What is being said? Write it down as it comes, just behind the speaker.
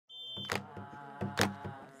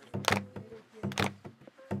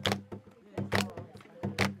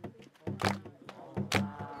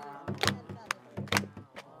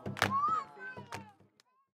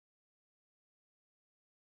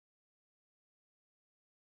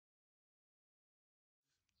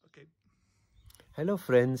Hello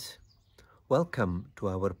friends, welcome to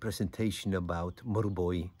our presentation about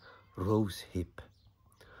Moroboi Rosehip.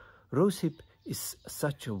 Rosehip is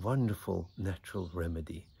such a wonderful natural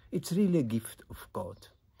remedy. It's really a gift of God.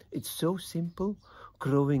 It's so simple,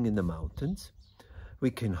 growing in the mountains.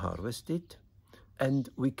 We can harvest it and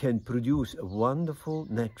we can produce a wonderful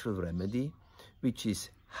natural remedy which is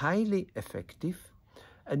highly effective,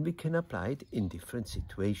 and we can apply it in different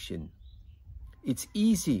situations. It's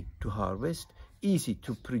easy to harvest, easy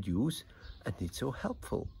to produce, and it's so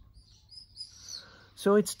helpful.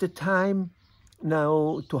 So it's the time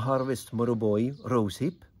now to harvest Moroboi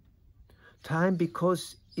Rosehip. Time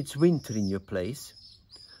because it's winter in your place.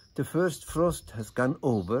 The first frost has gone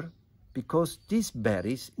over because these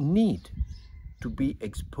berries need to be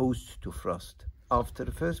exposed to frost. After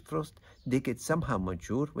the first frost, they get somehow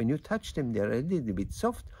mature. When you touch them, they're a little bit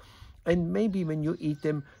soft, and maybe when you eat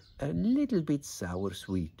them, a little bit sour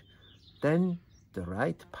sweet. Then the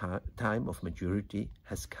right time of maturity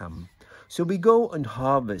has come. So we go and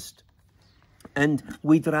harvest, and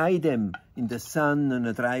we dry them in the sun in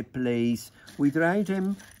a dry place. We dry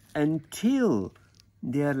them until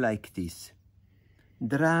they are like this.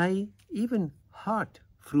 Dry, even hard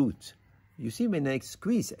fruits. You see, when I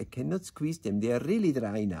squeeze, I cannot squeeze them. They are really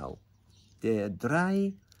dry now. They are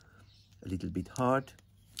dry, a little bit hard.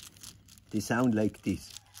 They sound like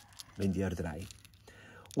this when they are dry.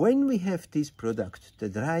 When we have this product, the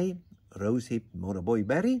dry rosehip Moroboi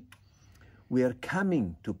berry, we are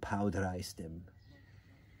coming to powderize them.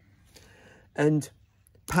 And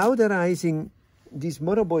powderizing these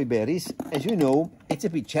Moroboi berries, as you know, it's a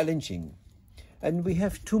bit challenging. And we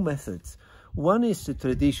have two methods. One is the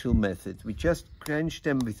traditional method. We just crunch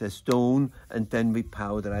them with a stone and then we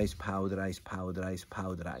powderize.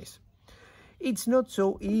 It's not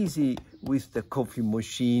so easy with the coffee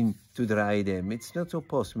machine to dry them. It's not so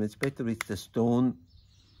possible. It's better with the stone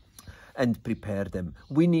and prepare them.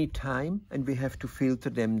 We need time and we have to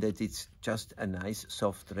filter them that it's just a nice,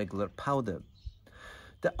 soft, regular powder.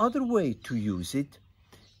 The other way to use it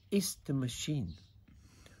is the machine.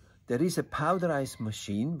 There is a powderized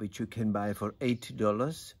machine which you can buy for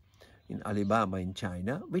 $80 in Alibaba in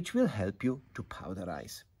China, which will help you to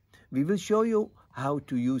powderize. We will show you how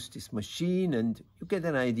to use this machine and you get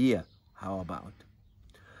an idea how about.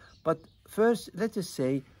 But first, let us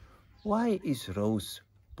say, why is rose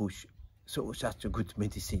bush such a good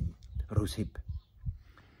medicine, rosehip?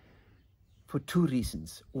 For two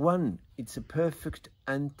reasons. One, it's a perfect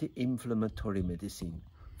anti-inflammatory medicine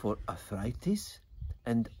for arthritis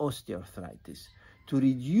and osteoarthritis, to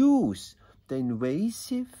reduce the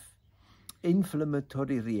invasive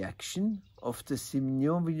inflammatory reaction of the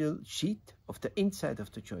synovial sheath of the inside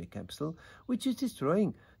of the joint capsule, which is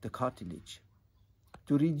destroying the cartilage,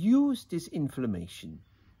 to reduce this inflammation.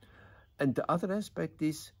 And the other aspect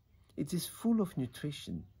is it is full of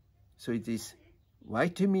nutrition. So it is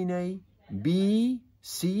vitamin A, B,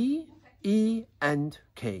 C, E, and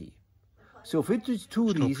K. So for these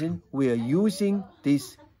two reasons, we are using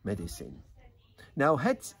this medicine. Now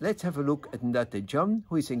let's have a look at Dr. John,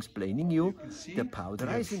 who is explaining you the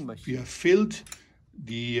powderizing machine. We have filled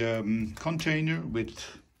the container with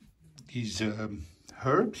these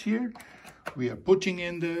herbs here. We are putting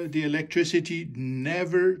in the electricity.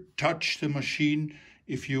 Never touch the machine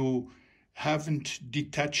if you haven't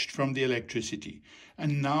detached from the electricity.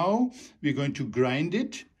 And now we're going to grind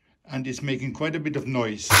it, and it's making quite a bit of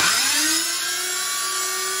noise.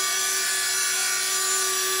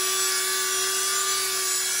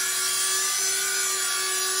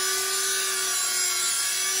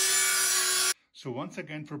 So once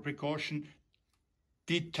again, for precaution,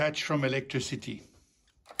 detach from electricity.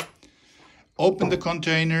 Open the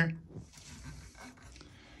container,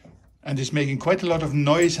 and it's making quite a lot of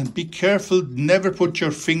noise, and be careful, never put your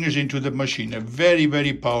fingers into the machine. They're very,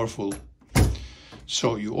 very powerful.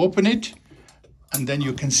 So you open it, and then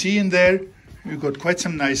you can see in there, you've got quite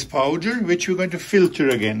some nice powder, which we're going to filter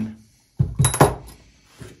again.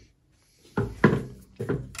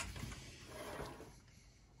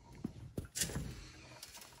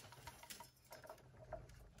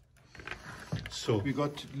 So we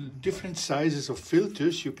got different sizes of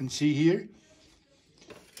filters. You can see here,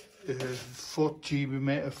 40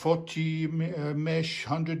 mesh,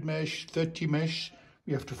 100 mesh, 30 mesh.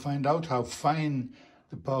 We have to find out how fine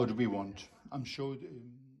the powder we want. I'm sure.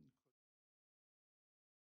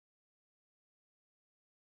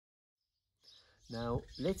 Now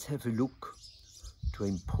let's have a look to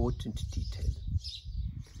important detail.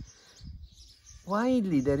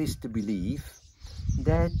 Widely there is the belief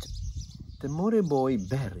that the Moroboi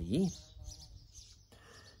berry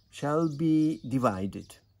shall be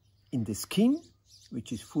divided in the skin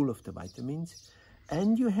which is full of the vitamins,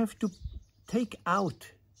 and you have to take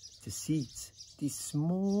out the seeds, these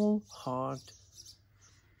small, hard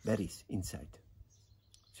berries inside.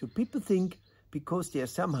 So people think because they are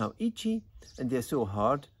somehow itchy and they're so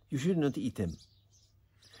hard, you should not eat them.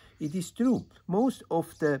 It is true, most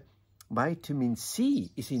of the vitamin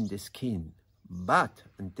C is in the skin, but,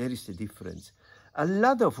 and there is the difference, a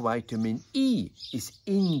lot of vitamin E is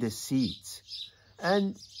in the seeds,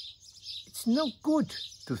 and it's not good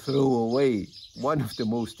to throw away one of the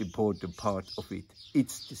most important parts of it.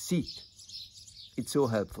 It's the seed. It's so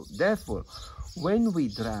helpful. Therefore, when we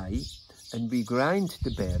dry and we grind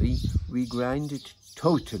the berry, we grind it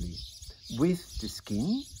totally with the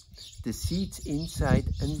skin, the seeds inside,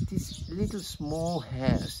 and these little small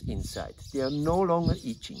hairs inside. They are no longer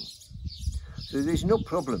itching. So there's no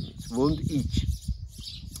problem, it won't itch.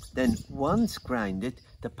 Then once grinded,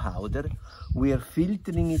 the powder, we are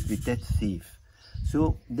filtering it with that sieve,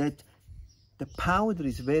 so that the powder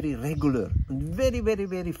is very regular and very, very,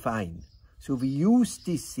 very fine. So we use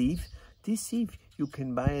this sieve. This sieve you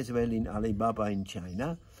can buy as well in Alibaba in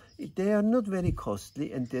China. They are not very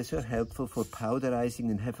costly, and they're so helpful for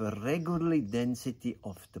powderizing and have a regular density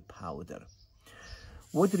of the powder.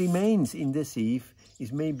 What remains in the sieve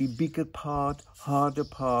is maybe bigger part, harder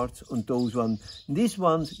parts, and those ones. These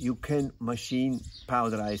ones you can machine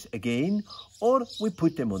powderize again, or we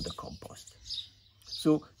put them on the compost.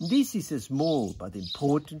 So this is a small but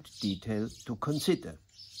important detail to consider.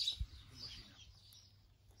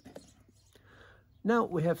 Now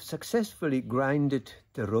we have successfully grinded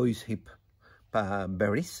the rosehip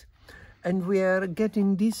berries, and we are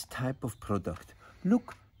getting this type of product.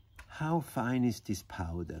 Look how fine is this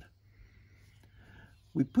powder.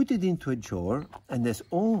 We put it into a jar, and as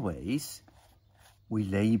always, we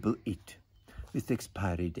label it with the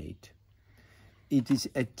expiry date. It is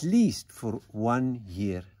at least for 1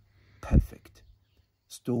 year perfect,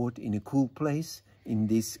 stored in a cool place in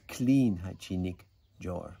this clean, hygienic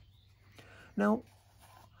jar. Now,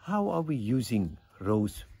 how are we using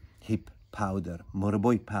rosehip powder,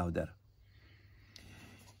 Moroboi powder?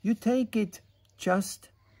 You take it just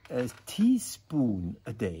a teaspoon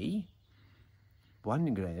a day,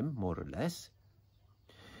 1 gram more or less.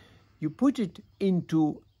 You put it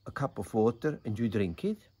into a cup of water and you drink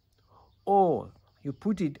it, or you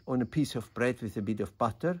put it on a piece of bread with a bit of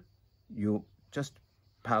butter. You just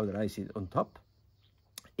powderize it on top.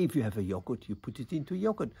 If you have a yogurt, you put it into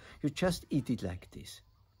yogurt. You just eat it like this.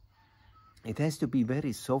 It has to be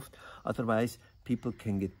very soft, otherwise people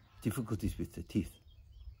can get difficulties with the teeth.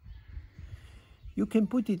 You can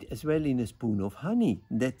put it as well in a spoon of honey,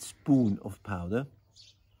 that spoon of powder.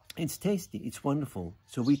 It's tasty, it's wonderful.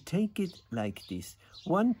 So we take it like this,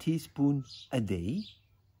 1 teaspoon a day.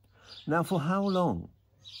 Now for how long?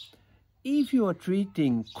 If you are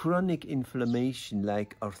treating chronic inflammation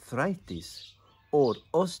like arthritis or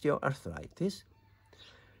osteoarthritis,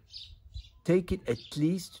 take it at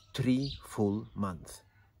least 3 full months.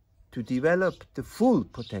 To develop the full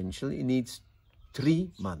potential, it needs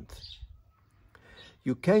 3 months.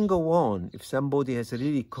 You can go on, if somebody has a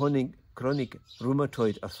really chronic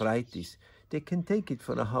rheumatoid arthritis, they can take it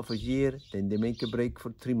for a half a year, then they make a break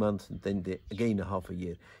for 3 months, and then again a half a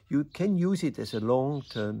year. You can use it as a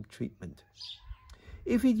long-term treatment.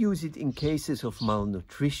 If you use it in cases of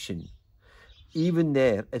malnutrition, even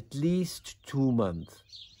there, at least 2 months,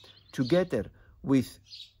 together with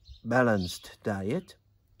balanced diet,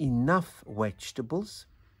 enough vegetables,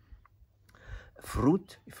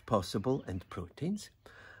 fruit if possible, and proteins.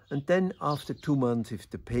 And then after 2 months, if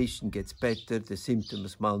the patient gets better, the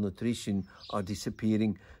symptoms of malnutrition are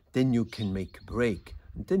disappearing, then you can make a break.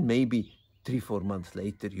 And then maybe 3-4 months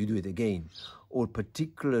later, you do it again. Or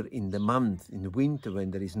particular in the month, in the winter,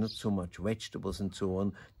 when there is not so much vegetables and so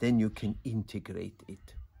on, then you can integrate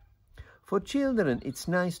it. For children, it's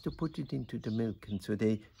nice to put it into the milk, and so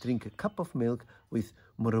they drink a cup of milk with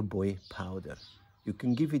Moroboi powder. You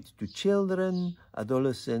can give it to children,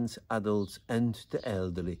 adolescents, adults, and the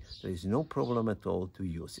elderly. There is no problem at all to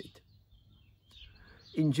use it.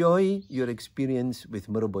 Enjoy your experience with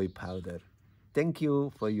Moroboi powder. Thank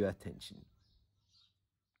you for your attention.